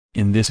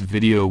In this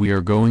video we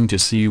are going to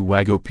see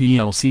WAGO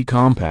PLC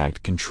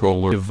Compact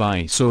Controller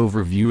device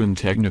overview and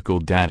technical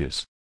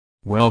datas.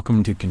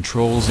 Welcome to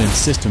Controls and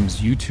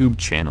Systems YouTube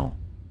channel.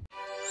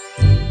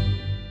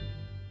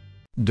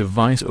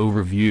 Device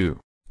overview.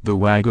 The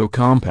WAGO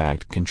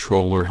Compact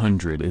Controller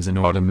 100 is an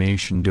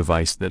automation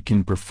device that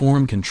can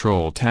perform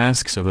control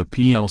tasks of a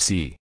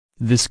PLC.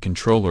 This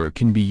controller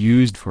can be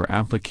used for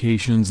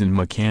applications in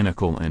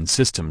mechanical and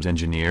systems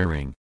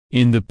engineering,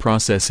 in the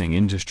processing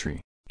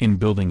industry, in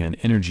building and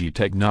energy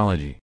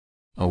technology.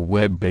 A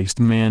web-based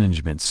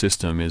management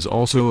system is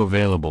also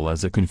available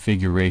as a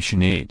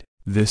configuration aid.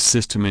 This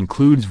system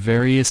includes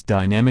various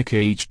dynamic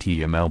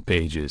HTML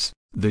pages.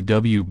 The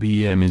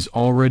WBM is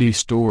already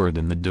stored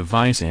in the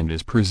device and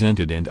is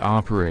presented and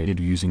operated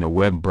using a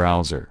web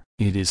browser.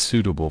 It is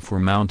suitable for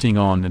mounting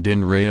on a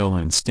DIN rail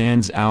and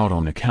stands out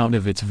on account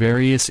of its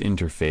various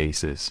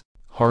interfaces.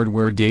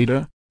 Hardware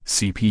data: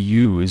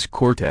 CPU is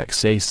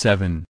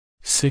Cortex-A7,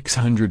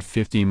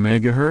 650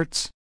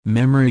 MHz.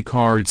 Memory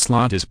card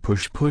slot is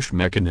push-push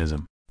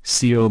mechanism.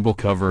 Sealable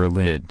cover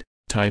lid.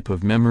 Type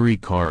of memory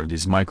card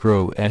is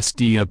micro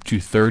SD up to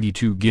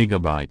 32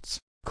 GB.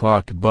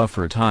 Clock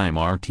buffer time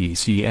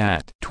RTC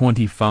at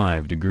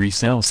 25 degrees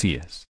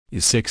Celsius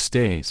is 6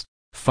 days.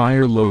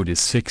 Fire load is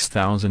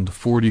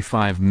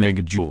 6045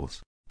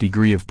 MJ.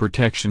 Degree of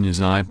protection is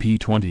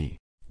IP20.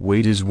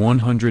 Weight is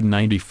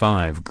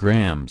 195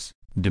 grams.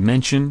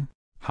 Dimension: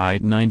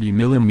 height 90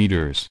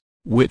 mm,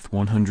 width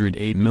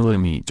 108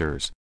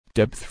 mm,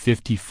 depth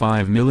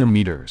 55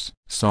 mm.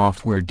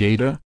 Software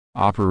data: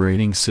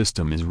 operating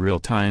system is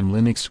real-time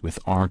Linux with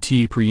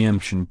RT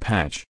preemption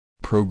patch.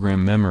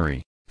 Program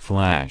memory,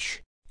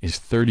 flash, is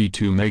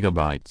 32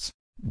 MB.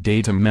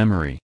 Data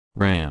memory,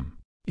 RAM,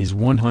 is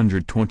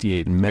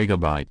 128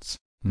 MB.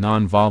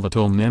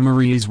 Non-volatile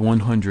memory is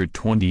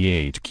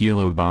 128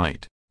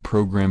 KB.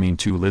 Programming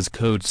tool is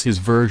CodeSys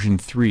version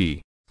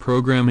 3.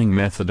 Programming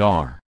method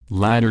are: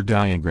 ladder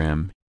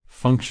diagram,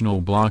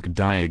 functional block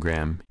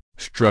diagram,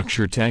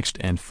 structure text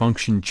and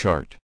function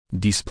chart.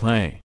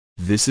 Display: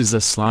 this is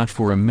a slot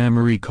for a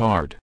memory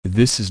card.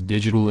 This is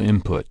digital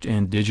input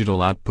and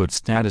digital output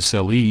status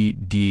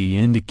LED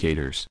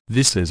indicators.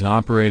 This is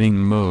operating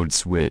mode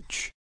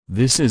switch.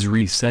 This is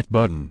reset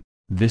button.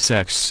 This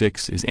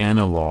X6 is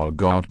analog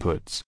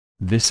outputs.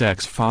 This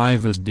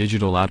X5 is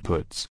digital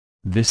outputs.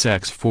 This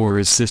X4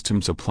 is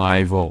system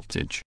supply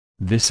voltage.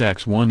 This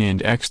X1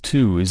 and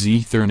X2 is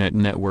Ethernet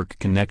network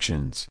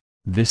connections.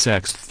 This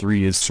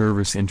X3 is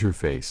service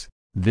interface.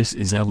 This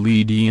is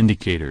LED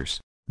indicators.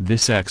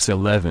 This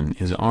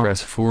X11 is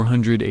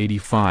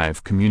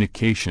RS485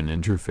 communication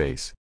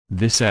interface.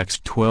 This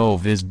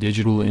X12 is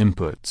digital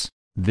inputs.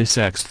 This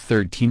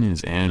X13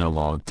 is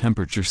analog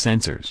temperature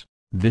sensors.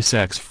 This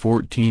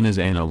X14 is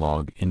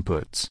analog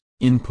inputs,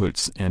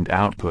 and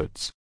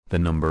outputs. The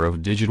number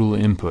of digital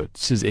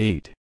inputs is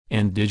 8,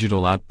 and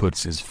digital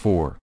outputs is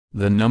 4.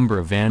 The number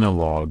of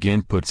analog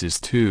inputs is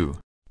 2,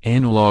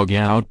 analog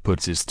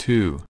outputs is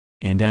 2,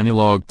 and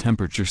analog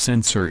temperature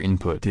sensor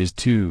input is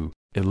 2.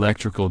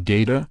 Electrical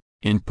data: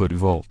 input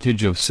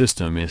voltage of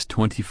system is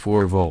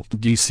 24 volt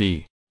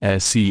DC,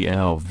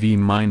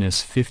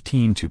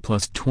 SCLV-15 to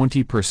plus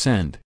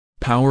 20%.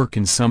 Power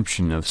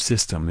consumption of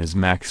system is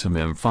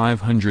maximum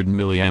 500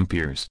 mA.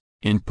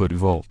 Input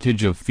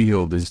voltage of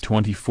field is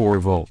 24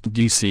 volt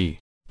DC.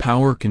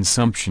 Power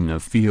consumption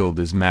of field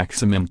is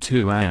maximum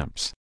 2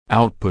 amps.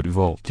 Output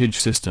voltage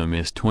system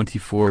is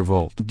 24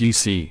 volt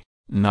DC,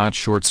 not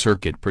short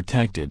circuit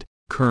protected.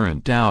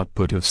 Current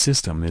output of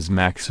system is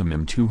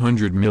maximum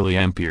 200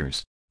 mA.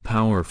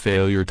 Power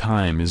failure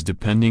time is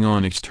depending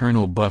on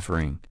external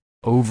buffering.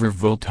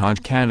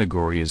 Overvoltage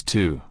category is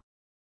 2.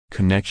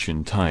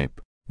 Connection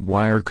type: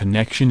 wire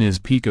connection is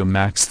Pico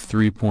Max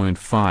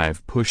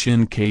 3.5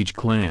 push-in cage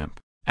clamp.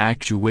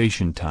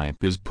 Actuation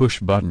type is push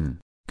button.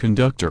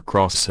 Conductor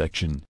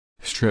cross-section,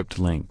 stripped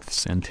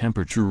lengths and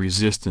temperature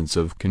resistance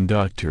of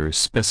conductors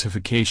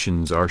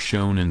specifications are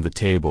shown in the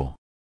table.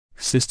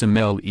 System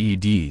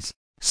LEDs: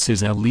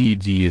 SYS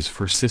LED is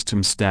for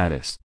system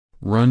status.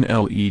 Run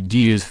LED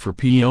is for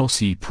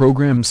PLC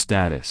program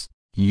status.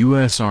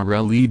 USR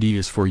LED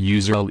is for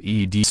user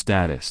LED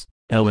status.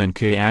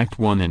 LNK Act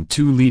 1 and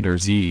 2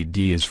 liters ED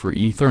is for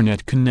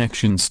Ethernet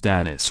connection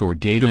status or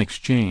data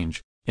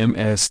exchange.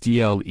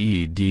 MSD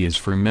LED is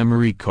for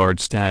memory card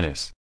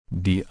status.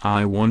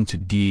 DI1 to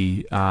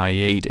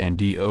DI8 and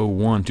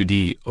DO1 to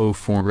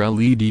DO4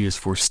 LED is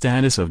for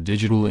status of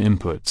digital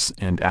inputs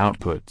and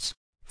outputs.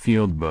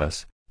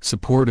 Fieldbus: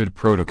 supported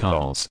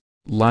protocols,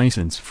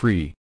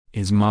 license-free,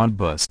 is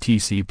Modbus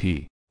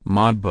TCP,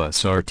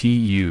 Modbus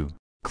RTU,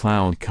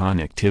 cloud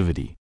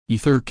connectivity,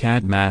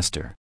 EtherCAT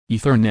master,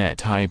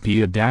 Ethernet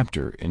IP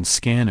adapter and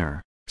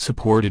scanner.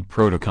 Supported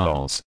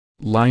protocols,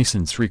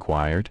 license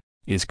required,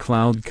 is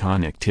cloud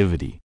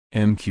connectivity,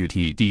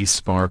 MQTT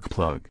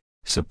Sparkplug.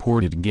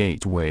 Supported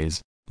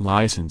gateways,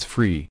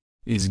 license-free,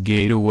 is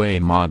Gateway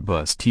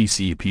Modbus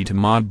TCP to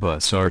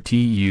Modbus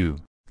RTU.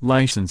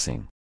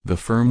 Licensing: The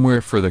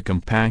firmware for the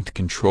Compact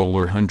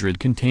Controller 100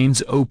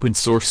 contains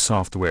open-source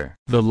software.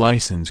 The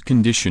license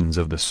conditions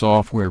of the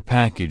software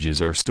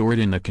packages are stored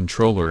in the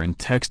controller in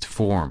text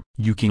form.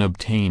 You can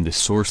obtain the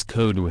source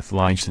code with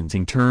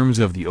licensing terms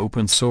of the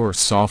open-source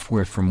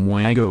software from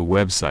WAGO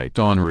website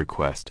on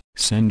request.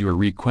 Send your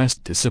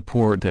request to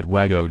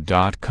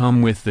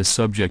support@wago.com with the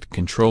subject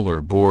Controller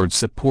Board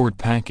Support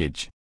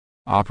Package.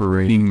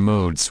 Operating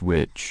Mode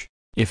Switch.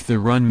 If the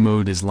run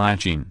mode is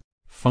latching,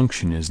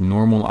 function is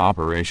normal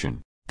operation.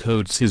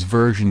 Codes is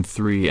version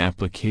 3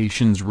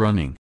 applications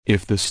running.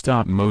 If the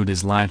stop mode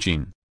is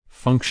latching,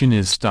 function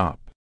is stop.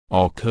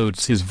 All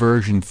codes is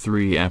version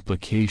 3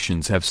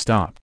 applications have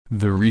stop.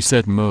 The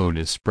reset mode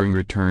is spring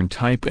return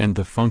type and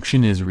the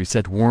function is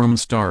reset warm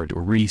start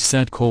or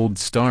reset cold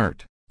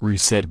start.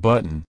 Reset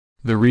button.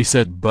 The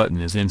reset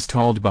button is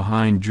installed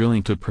behind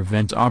drilling to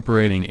prevent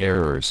operating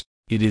errors.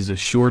 It is a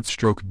short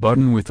stroke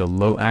button with a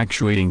low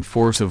actuating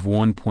force of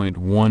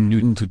 1.1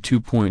 Newton to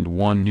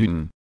 2.1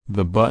 Newton.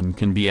 The button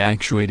can be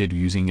actuated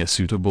using a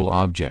suitable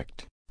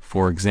object,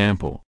 for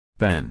example,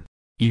 pen.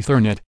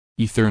 Ethernet.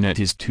 Ethernet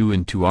is 2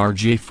 into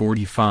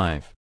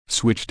RJ45,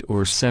 switched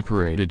or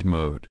separated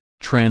mode.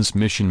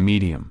 Transmission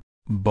medium,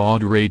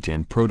 baud rate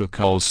and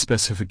protocols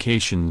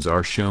specifications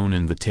are shown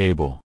in the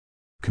table.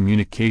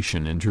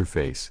 Communication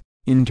interface.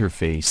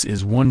 Interface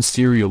is one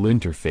serial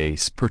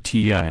interface per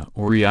TI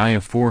or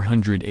EIA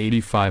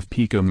 485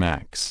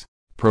 picomax.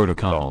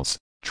 Protocols,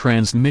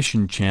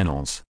 transmission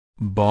channels,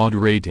 baud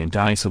rate and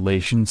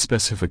isolation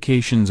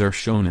specifications are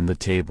shown in the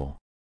table.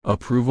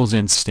 Approvals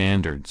and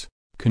standards.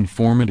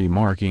 Conformity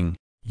marking,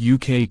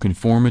 UK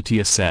conformity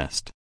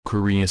assessed,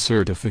 Korea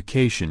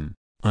certification,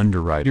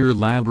 underwriter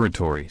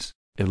laboratories,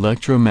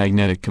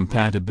 electromagnetic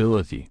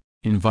compatibility,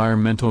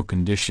 environmental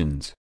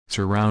conditions.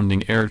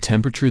 Surrounding air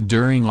temperature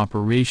during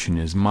operation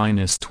is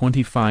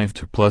 -25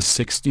 to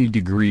 +60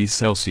 degrees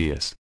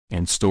Celsius,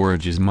 and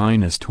storage is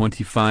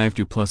 -25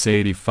 to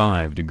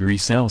 +85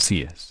 degrees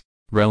Celsius.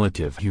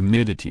 Relative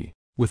humidity,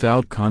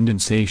 without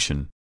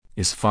condensation,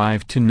 is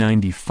 5 to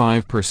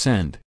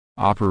 95%.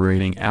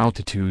 Operating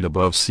altitude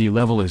above sea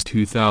level is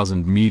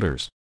 2,000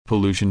 meters.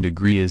 Pollution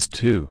degree is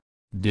 2.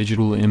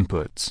 Digital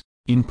inputs.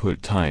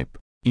 Input type,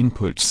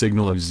 input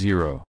signal of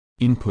 0,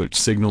 input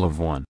signal of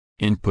 1.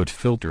 Input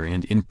filter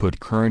and input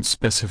current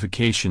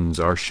specifications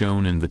are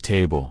shown in the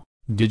table.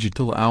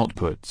 Digital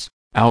outputs,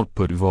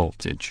 output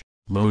voltage,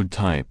 load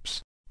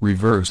types,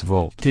 reverse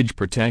voltage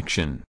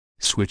protection,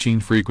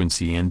 switching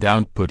frequency and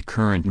output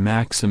current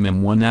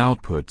maximum 1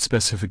 output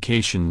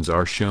specifications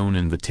are shown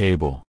in the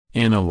table.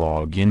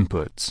 Analog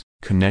inputs,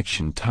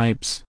 connection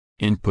types,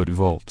 input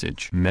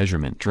voltage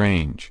measurement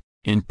range,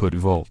 input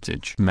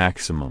voltage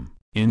maximum,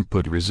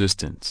 input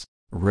resistance,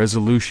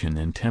 resolution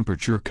and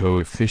temperature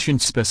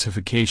coefficient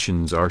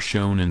specifications are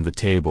shown in the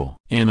table.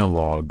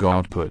 Analog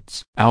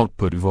outputs,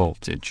 output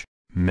voltage,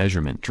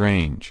 measurement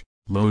range,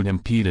 load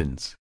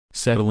impedance,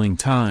 settling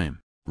time,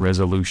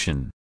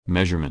 resolution,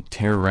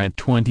 measurement error at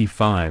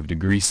 25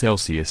 degrees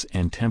Celsius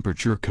and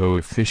temperature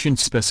coefficient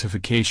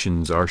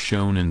specifications are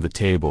shown in the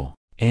table.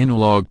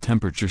 Analog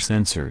temperature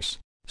sensors,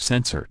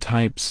 sensor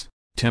types,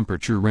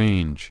 temperature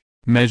range,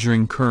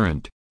 measuring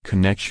current,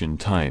 connection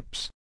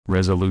types,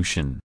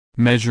 resolution,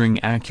 measuring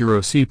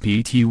accuracy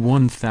PT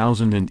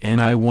 1000 and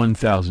NI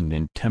 1000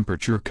 and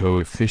temperature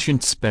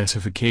coefficient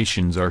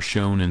specifications are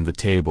shown in the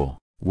table.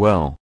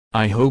 Well,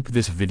 I hope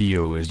this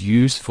video is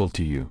useful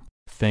to you.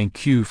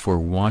 Thank you for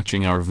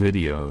watching our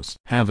videos.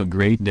 Have a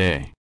great day.